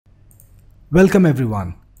Welcome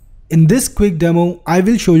everyone. In this quick demo, I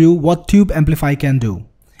will show you what Tube Amplify can do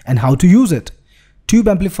and how to use it. Tube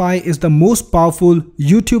Amplify is the most powerful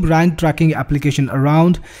YouTube rank tracking application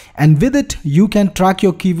around, and with it, you can track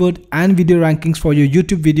your keyword and video rankings for your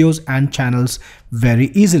YouTube videos and channels very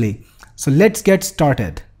easily. So let's get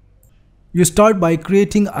started. You start by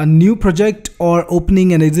creating a new project or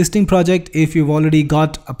opening an existing project if you've already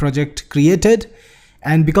got a project created.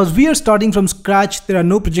 And because we are starting from scratch, there are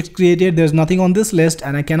no projects created, there's nothing on this list,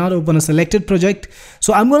 and I cannot open a selected project.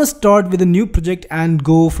 So I'm going to start with a new project and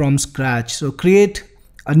go from scratch. So create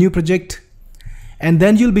a new project, and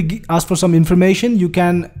then you'll be asked for some information. You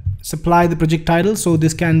can supply the project title. So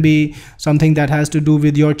this can be something that has to do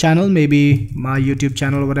with your channel, maybe my YouTube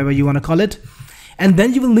channel or whatever you want to call it. And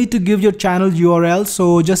then you will need to give your channel URL.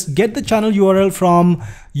 So just get the channel URL from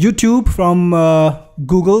YouTube, from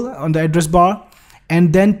Google on the address bar,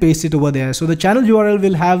 and then paste it over there. So the channel URL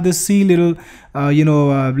will have this C little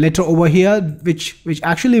letter over here, which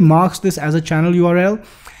actually marks this as a channel URL.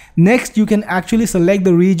 Next, you can actually select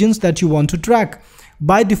the regions that you want to track.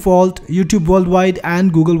 By default, YouTube Worldwide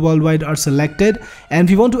and Google Worldwide are selected. And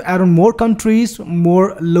if you want to add on more countries,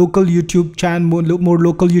 more local YouTube channel, more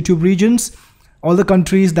local YouTube regions, all the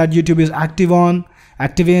countries that YouTube is active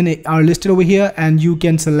in are listed over here, and you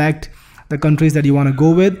can select the countries that you want to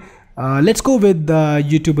go with. Let's go with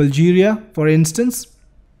YouTube Algeria, for instance.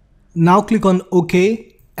 Now click on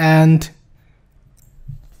OK, and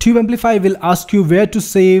Tube Amplify will ask you where to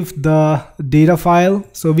save the data file.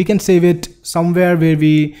 So we can save it somewhere where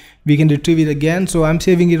we can retrieve it again. So I'm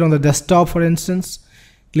saving it on the desktop, for instance.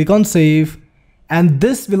 Click on Save, and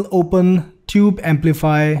this will open Tube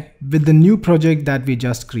Amplify with the new project that we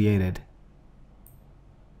just created.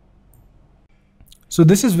 So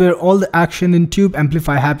this is where all the action in Tube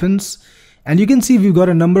Amplify happens. And you can see we've got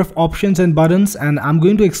a number of options and buttons, and I'm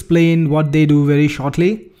going to explain what they do very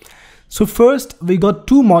shortly. So first, we got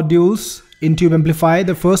two modules in Tube Amplify.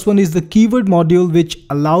 The first one is the keyword module, which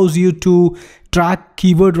allows you to track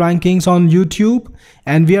keyword rankings on YouTube.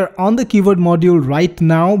 And we are on the keyword module right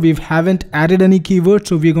now. We haven't added any keywords,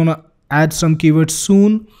 so we're gonna add some keywords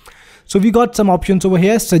soon. So we got some options over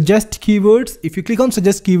here. Suggest keywords. If you click on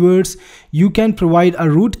suggest keywords, you can provide a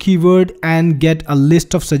root keyword and get a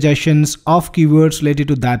list of suggestions of keywords related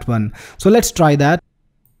to that one. So let's try that.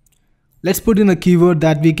 Let's put in a keyword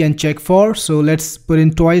that we can check for. So let's put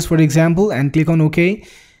in toys, for example, and click on OK.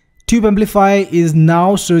 Tube Amplify is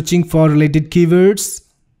now searching for related keywords.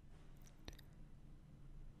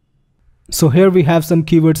 So here we have some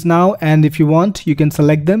keywords now, and if you want, you can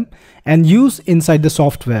select them and use inside the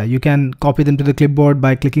software. You can copy them to the clipboard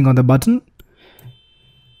by clicking on the button.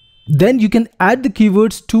 Then you can add the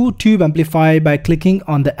keywords to Tube Amplify by clicking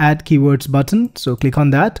on the Add Keywords button. So click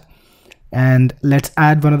on that, and let's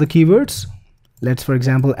add one of the keywords. Let's, for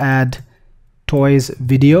example, add toys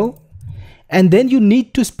video. And then you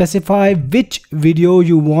need to specify which video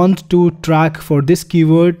you want to track for this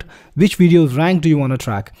keyword. Which video's rank do you want to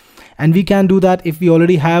track? And we can do that if we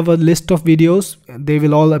already have a list of videos. They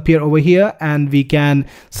will all appear over here, and we can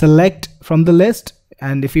select from the list.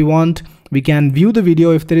 And if we want, we can view the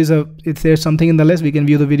video. If there's something in the list, we can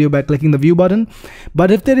view the video by clicking the view button. But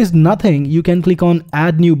if there is nothing, you can click on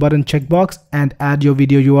add new button checkbox and add your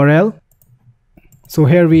video URL. So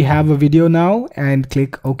here we have a video now, and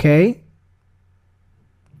click OK.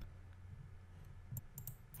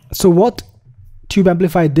 So what Tube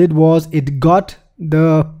Amplify did was it got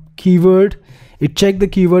the keyword, it checked the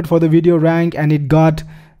keyword for the video rank, and it got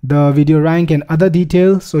the video rank and other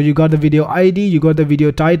details. So you got the video ID, you got the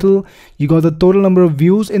video title, you got the total number of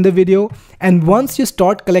views in the video. And once you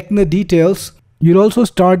start collecting the details, you'll also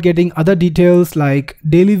start getting other details like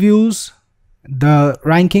daily views, the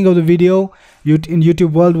ranking of the video in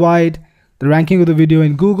YouTube Worldwide, the ranking of the video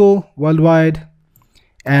in Google Worldwide,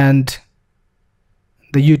 and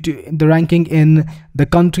the ranking in the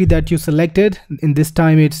country that you selected. In this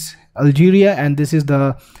time it's Algeria, and this is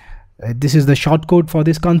the shortcode for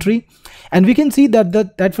this country. And we can see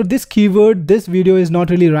that for this keyword, this video is not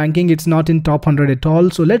really ranking. It's not in top 100 at all.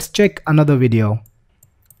 So let's check another video.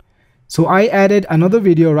 So I added another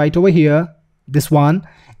video right over here, this one,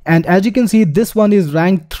 and as you can see, this one is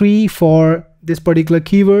ranked 3 for this particular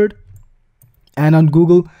keyword, and on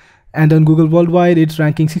Google Worldwide it's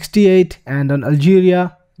ranking 68, and on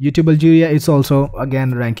YouTube Algeria it's also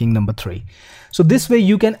again ranking number 3. So this way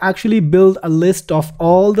you can actually build a list of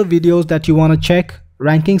all the videos that you want to check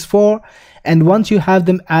rankings for, and once you have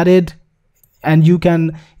them added, and you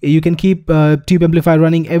can keep Tube Amplify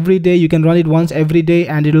running every day. You can run it once every day,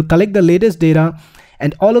 and it will collect the latest data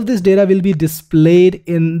and all of this data will be displayed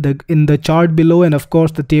in the chart below, and of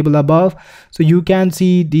course the table above. So you can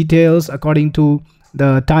see details according to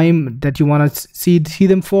the time that you want to see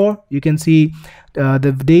them for. You can see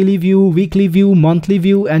the daily view, weekly view, monthly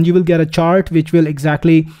view, and you will get a chart which will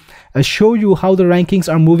exactly show you how the rankings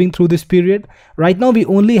are moving through this period. Right now we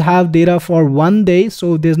only have data for 1 day,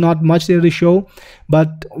 so there's not much there to show,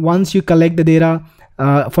 but once you collect the data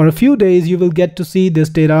for a few days, you will get to see this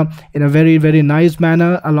data in a very, very nice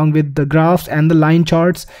manner, along with the graphs and the line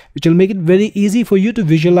charts, which will make it very easy for you to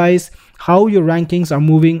visualize how your rankings are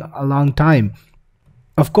moving along time.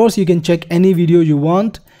 Of course, you can check any video you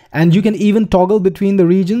want, and you can even toggle between the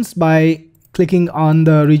regions by clicking on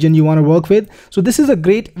the region you want to work with. So this is a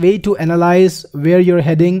great way to analyze where you're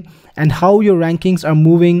heading and how your rankings are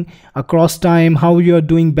moving across time, how you're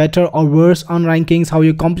doing better or worse on rankings, how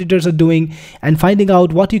your competitors are doing, and finding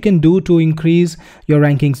out what you can do to increase your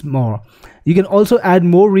rankings more. You can also add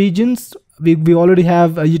more regions. We already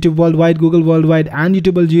have YouTube Worldwide, Google Worldwide, and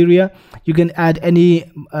YouTube Algeria. You can add any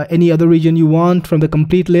other region you want from the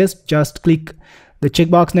complete list. Just click the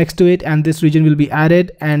checkbox next to it and this region will be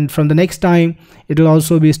added, and from the next time it will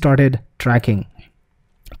also be started tracking.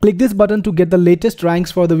 Click this button to get the latest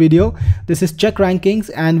ranks for the video. This is check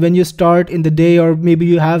rankings, and when you start in the day, or maybe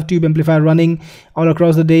you have Tube Amplify running all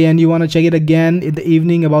across the day and you want to check it again in the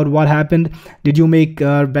evening about what happened, did you make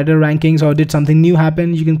better rankings or did something new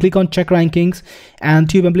happen, you can click on check rankings and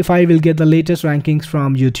Tube Amplify will get the latest rankings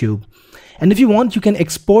from YouTube. And if you want, you can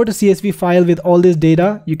export a CSV file with all this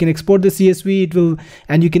data. You can export the CSV,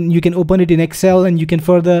 and you can open it in Excel, and you can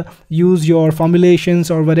further use your formulations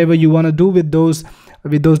or whatever you want to do with those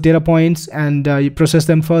data points, and you process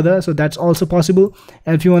them further. So that's also possible.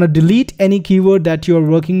 And if you want to delete any keyword that you're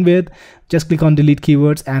working with, just click on delete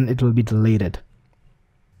keywords and it will be deleted.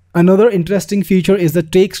 Another interesting feature is the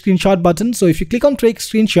take screenshot button. So if you click on take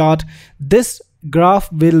screenshot, this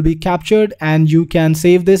graph will be captured and you can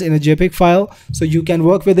save this in a JPEG file, so you can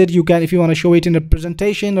work with it. You can, if you want to show it in a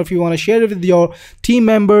presentation, or if you want to share it with your team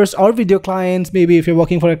members or with your clients, maybe if you're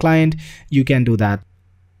working for a client, you can do that.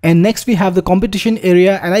 And next we have the competition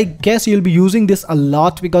area, and I guess you'll be using this a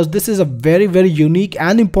lot because this is a very, very unique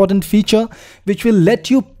and important feature which will let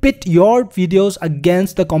you pit your videos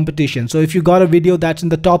against the competition. So if you got a video that's in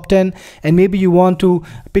the top 10 and maybe you want to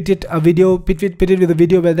pit it with a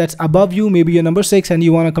video where that's above you, maybe you're number 6, and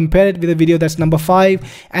you want to compare it with a video that's number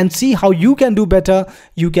 5 and see how you can do better,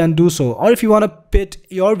 you can do so. Or if you want to pit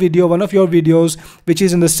your video, one of your videos which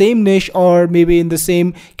is in the same niche or maybe in the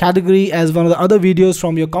same category as one of the other videos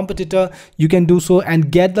from your competitor, you can do so and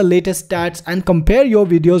get the latest stats and compare your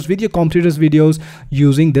videos with your competitor's videos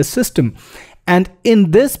using this system. And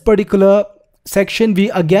in this particular section, we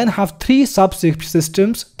again have three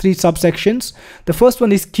subsections. The first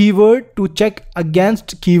one is keyword, to check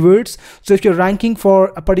against keywords. So if you're ranking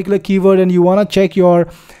for a particular keyword and you want to check your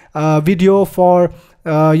video for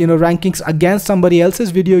rankings against somebody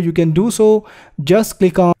else's video, you can do so. Just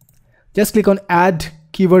click on add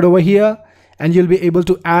keyword over here, and you'll be able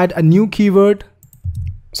to add a new keyword.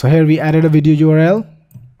 So here we added a video URL.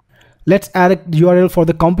 Let's add a URL for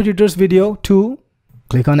the competitor's video too.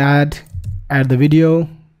 Click on add the video,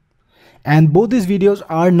 and both these videos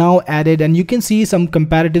are now added, and you can see some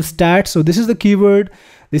comparative stats. So this is the keyword,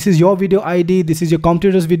 this is your video ID, this is your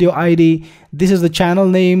competitor's video ID, this is the channel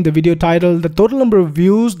name, the video title, the total number of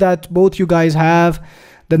views that both you guys have,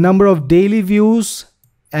 the number of daily views.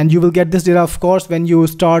 And you will get this data, of course, when you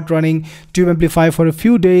start running Tube Amplify for a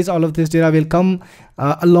few days. All of this data will come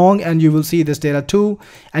along, and you will see this data too.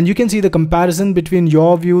 And you can see the comparison between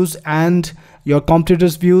your views and your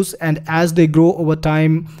competitors' views, and as they grow over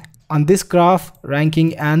time on this graph,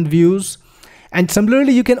 ranking and views. And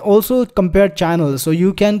similarly, you can also compare channels. So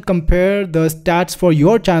you can compare the stats for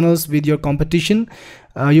your channels with your competition.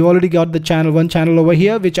 You already got the one channel over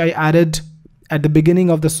here, which I added at the beginning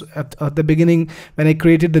of this, at the beginning when I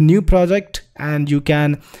created the new project. And you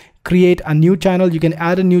can create a new channel. You can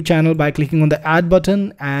add a new channel by clicking on the add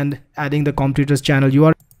button and adding the competitor's channel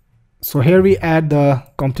URL. So here we add the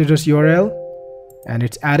competitor's URL and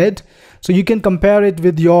it's added. So you can compare it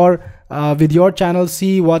with your channel,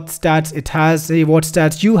 see what stats it has, say what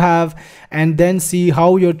stats you have, and then see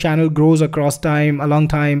how your channel grows across time, along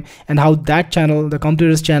time, and how that channel, the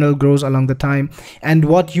competitor's channel, grows along the time, and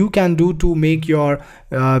what you can do to make your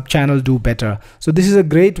channel do better. So this is a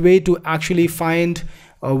great way to actually find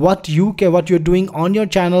what you're doing on your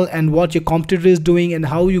channel and what your competitor is doing, and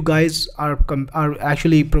how you guys are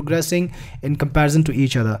actually progressing in comparison to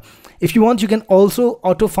each other. If you want, you can also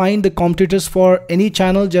auto find the competitors for any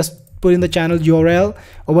channel. Just put in the channel URL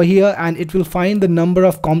over here, and it will find the number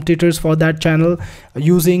of competitors for that channel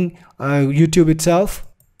using YouTube itself.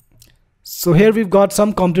 So here we've got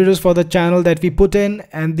some competitors for the channel that we put in,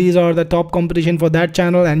 and these are the top competition for that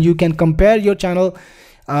channel, and you can compare your channel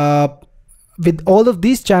with all of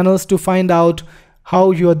these channels to find out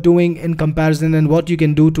how you are doing in comparison and what you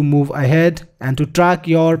can do to move ahead and to track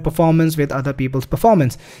your performance with other people's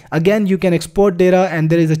performance. Again, you can export data, and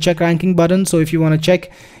there is a check ranking button. So if you want to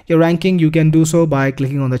check your ranking, you can do so by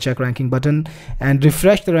clicking on the check ranking button and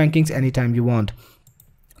refresh the rankings anytime you want.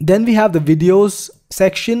 Then we have the videos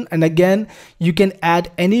section, and again, you can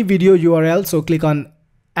add any video URL. So click on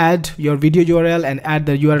add your video URL and add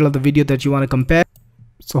the URL of the video that you want to compare.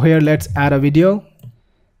 So here, let's add a video,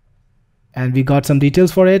 and we got some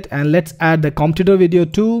details for it, and let's add the competitor video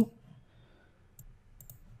too.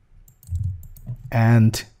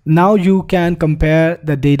 And now you can compare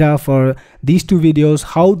the data for these two videos,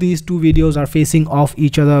 how these two videos are facing off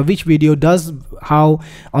each other, which video does how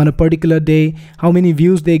on a particular day, how many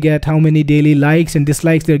views they get, how many daily likes and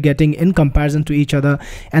dislikes they're getting in comparison to each other.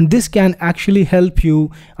 And this can actually help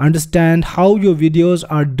you understand how your videos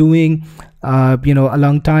are doing a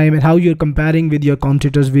long time, and how you're comparing with your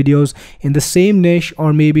competitors' videos in the same niche,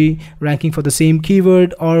 or maybe ranking for the same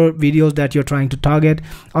keyword, or videos that you're trying to target.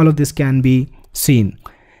 All of this can be seen.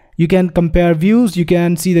 You can compare views, you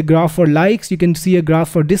can see the graph for likes, you can see a graph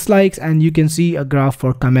for dislikes, and you can see a graph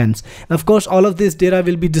for comments. Of course, all of this data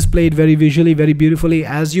will be displayed very visually, very beautifully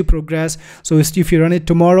as you progress. So if you run it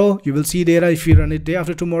tomorrow, you will see data. If you run it day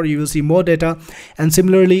after tomorrow, you will see more data. And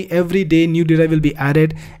similarly, every day new data will be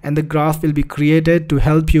added, and the graph will be created to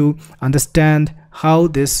help you understand how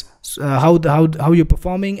this how you're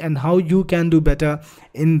performing and how you can do better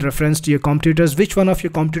in reference to your competitors, which one of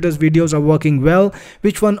your competitors' videos are working well,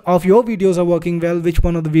 which one of your videos are working well, which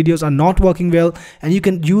one of the videos are not working well. And you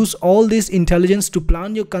can use all this intelligence to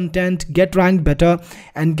plan your content, get ranked better,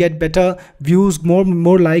 and get better views,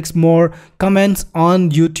 more likes, more comments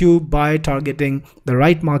on YouTube by targeting the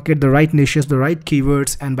right market, the right niches, the right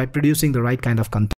keywords, and by producing the right kind of content.